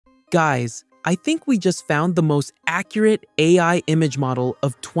Guys, I think we just found the most accurate AI image model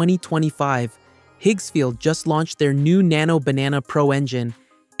of 2025. Higgsfield just launched their new Nano Banana Pro engine,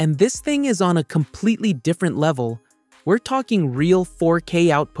 and this thing is on a completely different level. We're talking real 4K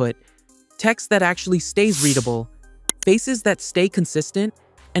output, text that actually stays readable, faces that stay consistent,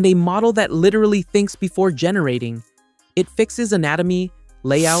 and a model that literally thinks before generating. It fixes anatomy,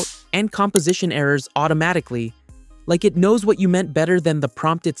 layout, and composition errors automatically, like it knows what you meant better than the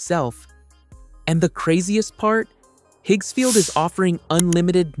prompt itself. And the craziest part? Higgsfield is offering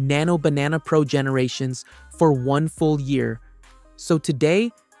unlimited Nano Banana Pro generations for 1 full year. So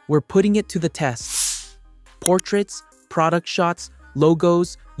today, we're putting it to the test. Portraits, product shots,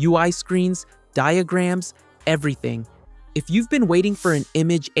 logos, UI screens, diagrams, everything. If you've been waiting for an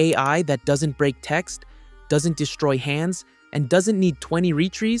image AI that doesn't break text, doesn't destroy hands, and doesn't need 20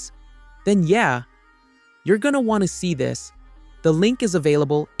 retries, then yeah, you're gonna want to see this. The link is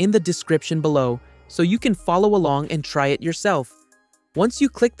available in the description below, so you can follow along and try it yourself. Once you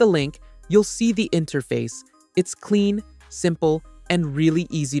click the link, you'll see the interface. It's clean, simple, and really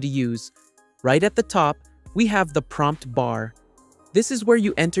easy to use. Right at the top, we have the prompt bar. This is where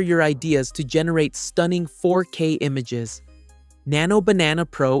you enter your ideas to generate stunning 4K images. Nano Banana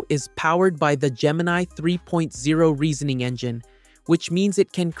Pro is powered by the Gemini 3.0 reasoning engine, which means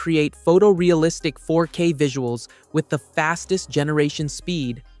it can create photorealistic 4K visuals with the fastest generation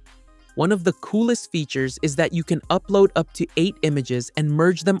speed. One of the coolest features is that you can upload up to 8 images and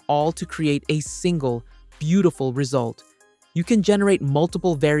merge them all to create a single, beautiful result. You can generate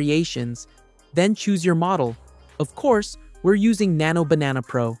multiple variations, then choose your model. Of course, we're using Nano Banana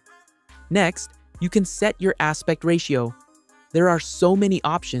Pro. Next, you can set your aspect ratio. There are so many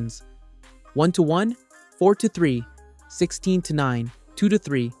options. 1:1, 4:3, 16:9,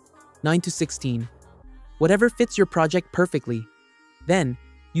 2:3, 9:16. Whatever fits your project perfectly. Then,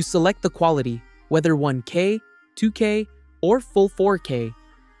 you select the quality, whether 1K, 2K, or full 4K.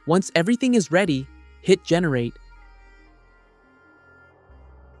 Once everything is ready, hit generate.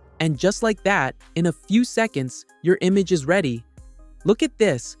 And just like that, in a few seconds, your image is ready. Look at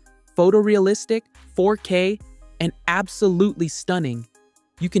this, photorealistic, 4K, and absolutely stunning.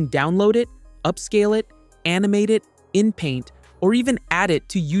 You can download it, upscale it, animate it in Paint, or even add it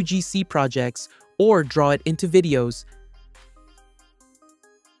to UGC projects or draw it into videos.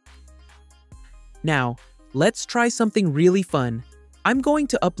 Now, let's try something really fun. I'm going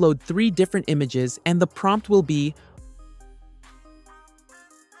to upload 3 different images and the prompt will be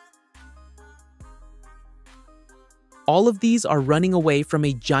all of these are running away from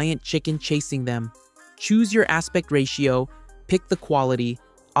a giant chicken chasing them. Choose your aspect ratio, pick the quality.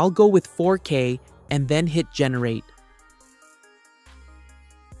 I'll go with 4K and then hit generate.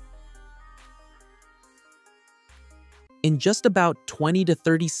 In just about 20 to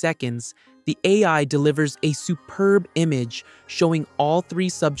 30 seconds, the AI delivers a superb image showing all 3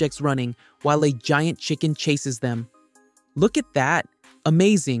 subjects running while a giant chicken chases them. Look at that!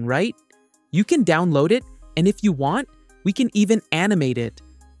 Amazing, right? You can download it, and if you want, we can even animate it.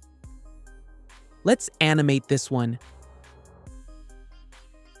 Let's animate this one.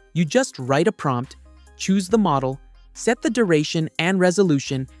 You just write a prompt, choose the model, set the duration and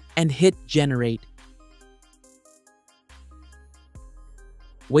resolution, and hit generate.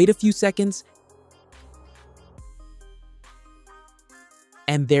 Wait a few seconds,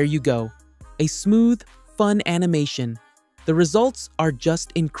 and there you go. A smooth, fun animation. The results are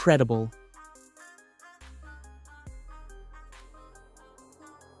just incredible.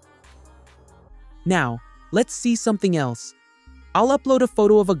 Now, let's see something else. I'll upload a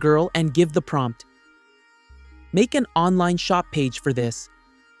photo of a girl and give the prompt. Make an online shop page for this.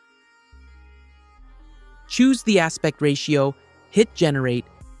 Choose the aspect ratio, hit generate,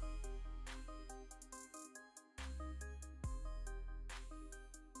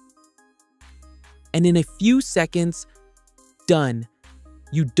 and in a few seconds, done.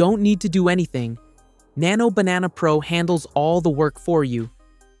 You don't need to do anything. Nano Banana Pro handles all the work for you.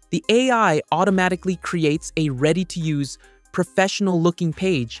 The AI automatically creates a ready-to-use, professional-looking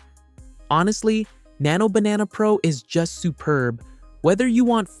page. Honestly, Nano Banana Pro is just superb. Whether you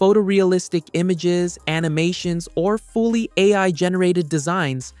want photorealistic images, animations, or fully AI-generated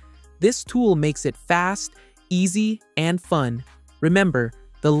designs, this tool makes it fast, easy, and fun. Remember,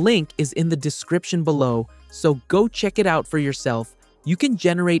 the link is in the description below, so go check it out for yourself. You can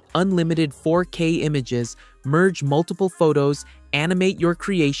generate unlimited 4K images, merge multiple photos, animate your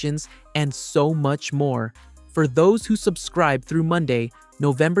creations, and so much more. For those who subscribe through Monday,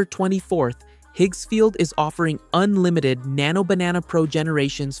 November 24th, Higgsfield is offering unlimited Nano Banana Pro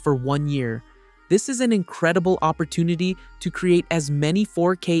generations for 1 year. This is an incredible opportunity to create as many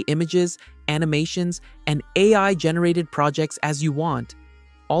 4K images, animations, and AI-generated projects as you want.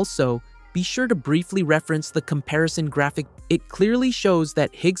 Also, be sure to briefly reference the comparison graphic. It clearly shows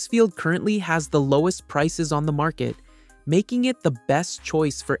that Higgsfield currently has the lowest prices on the market, making it the best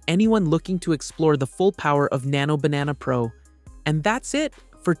choice for anyone looking to explore the full power of Nano Banana Pro. And that's it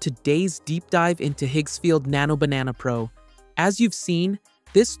for today's deep dive into Higgsfield Nano Banana Pro. As you've seen,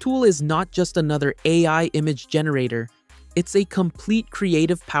 this tool is not just another AI image generator, it's a complete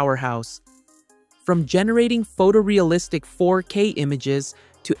creative powerhouse. From generating photorealistic 4K images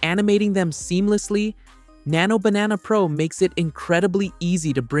to animating them seamlessly, Nano Banana Pro makes it incredibly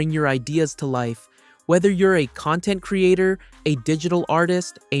easy to bring your ideas to life. Whether you're a content creator, a digital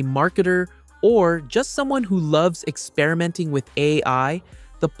artist, a marketer, or just someone who loves experimenting with AI,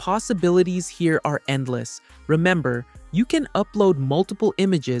 the possibilities here are endless. Remember, you can upload multiple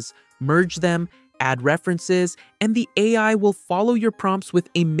images, merge them, add references, and the AI will follow your prompts with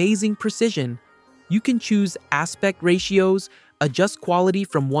amazing precision. You can choose aspect ratios, adjust quality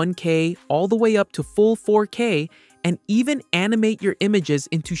from 1K all the way up to full 4K, and even animate your images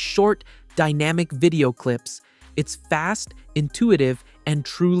into short, dynamic video clips. It's fast, intuitive, and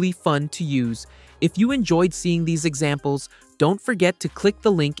truly fun to use. If you enjoyed seeing these examples, don't forget to click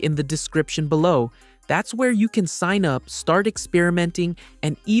the link in the description below. That's where you can sign up, start experimenting,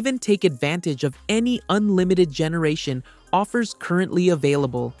 and even take advantage of any unlimited generation offers currently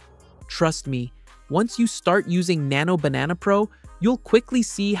available. Trust me, once you start using Nano Banana Pro, you'll quickly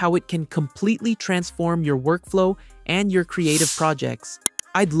see how it can completely transform your workflow and your creative projects.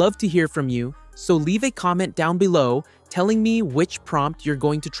 I'd love to hear from you, so leave a comment down below telling me which prompt you're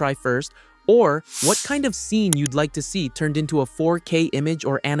going to try first, or what kind of scene you'd like to see turned into a 4K image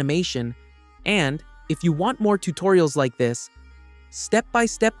or animation. And if you want more tutorials like this,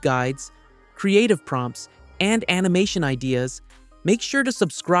 step-by-step guides, creative prompts, and animation ideas, make sure to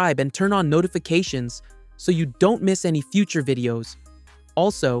subscribe and turn on notifications so you don't miss any future videos.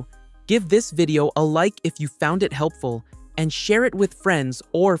 Also, give this video a like if you found it helpful, and share it with friends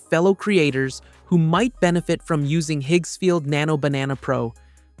or fellow creators who might benefit from using Higgsfield Nano Banana Pro.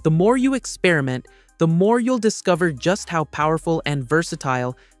 The more you experiment, the more you'll discover just how powerful and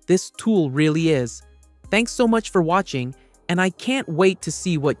versatile this tool really is. Thanks so much for watching, and I can't wait to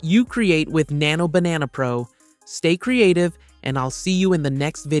see what you create with Nano Banana Pro. Stay creative, and I'll see you in the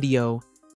next video.